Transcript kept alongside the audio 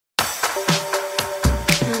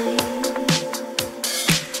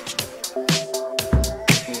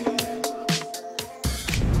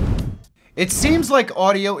It seems like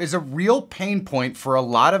audio is a real pain point for a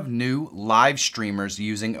lot of new live streamers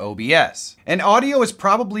using OBS. And audio is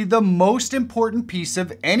probably the most important piece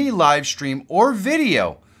of any live stream or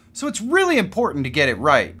video. So it's really important to get it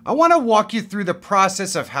right. I want to walk you through the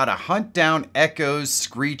process of how to hunt down echoes,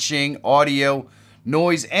 screeching, audio,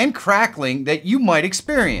 noise, and crackling that you might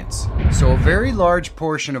experience. So a very large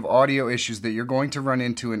portion of audio issues that you're going to run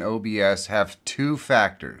into in OBS have two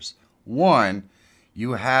factors. One,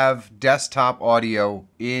 you have desktop audio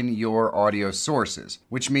in your audio sources,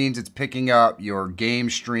 which means it's picking up your game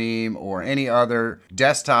stream or any other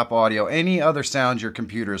desktop audio, any other sounds your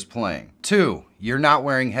computer is playing. Two, you're not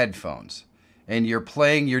wearing headphones and you're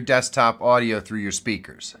playing your desktop audio through your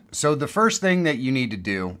speakers. So the first thing that you need to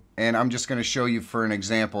do, and I'm just going to show you for an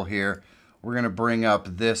example here, we're going to bring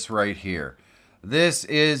up this right here. This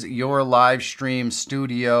is your live stream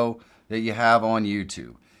studio that you have on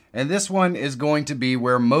YouTube. And this one is going to be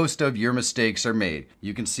where most of your mistakes are made.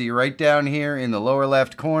 You can see right down here in the lower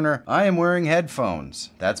left corner, I am wearing headphones.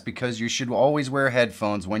 That's because you should always wear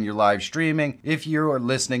headphones when you're live streaming if you are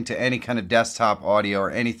listening to any kind of desktop audio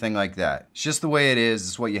or anything like that. It's just the way it is.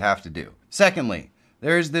 It's what you have to do. Secondly,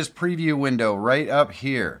 there's this preview window right up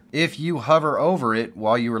here. If you hover over it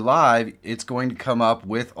while you are live, it's going to come up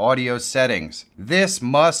with audio settings. This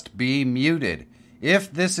must be muted.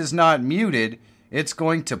 If this is not muted, it's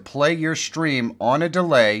going to play your stream on a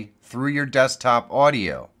delay through your desktop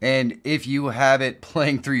audio. And if you have it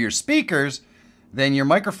playing through your speakers, then your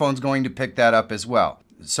microphone's going to pick that up as well.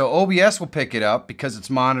 So OBS will pick it up because it's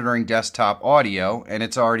monitoring desktop audio and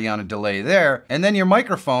it's already on a delay there. And then your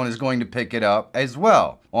microphone is going to pick it up as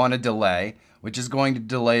well on a delay, which is going to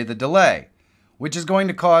delay the delay, which is going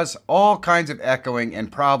to cause all kinds of echoing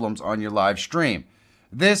and problems on your live stream.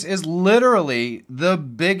 This is literally the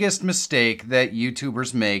biggest mistake that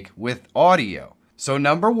YouTubers make with audio. So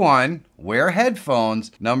number one, wear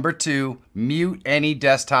headphones. Number two, mute any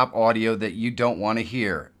desktop audio that you don't want to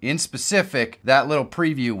hear. In specific, that little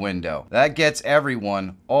preview window. That gets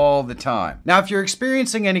everyone all the time. Now, if you're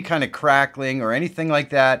experiencing any kind of crackling or anything like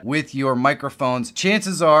that with your microphones,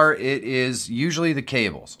 chances are it is usually the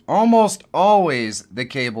cables. Almost always the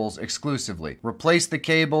cables exclusively. Replace the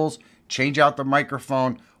cables, change out the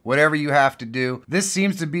microphone, whatever you have to do. This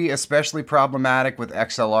seems to be especially problematic with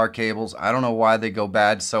XLR cables. I don't know why they go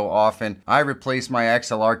bad so often. I replace my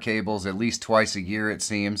XLR cables at least twice a year, it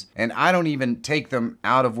seems, and I don't even take them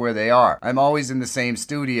out of where they are. I'm always in the same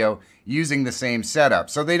studio using the same setup,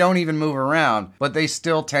 so they don't even move around, but they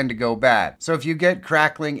still tend to go bad. So if you get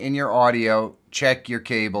crackling in your audio, check your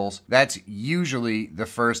cables. That's usually the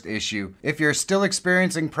first issue. If you're still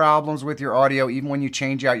experiencing problems with your audio, even when you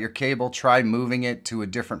change out your cable, try moving it to a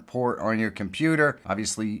different port on your computer.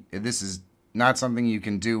 Obviously, this is not something you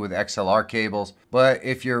can do with XLR cables, but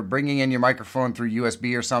if you're bringing in your microphone through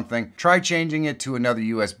USB or something, try changing it to another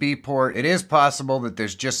USB port. It is possible that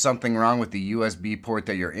there's just something wrong with the USB port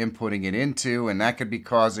that you're inputting it into, and that could be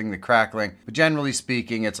causing the crackling. But generally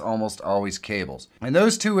speaking, it's almost always cables. And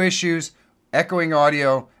those two issues, echoing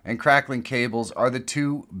audio and crackling cables, are the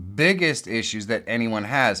two biggest issues that anyone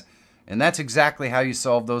has. And that's exactly how you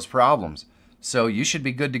solve those problems. So you should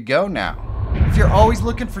be good to go now. If you're always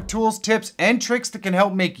looking for tools, tips, and tricks that can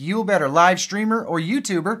help make you a better live streamer or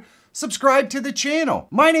YouTuber, subscribe to the channel.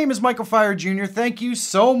 My name is Michael Feyrer Jr. Thank you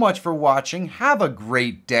so much for watching. Have a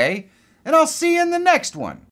great day, and I'll see you in the next one.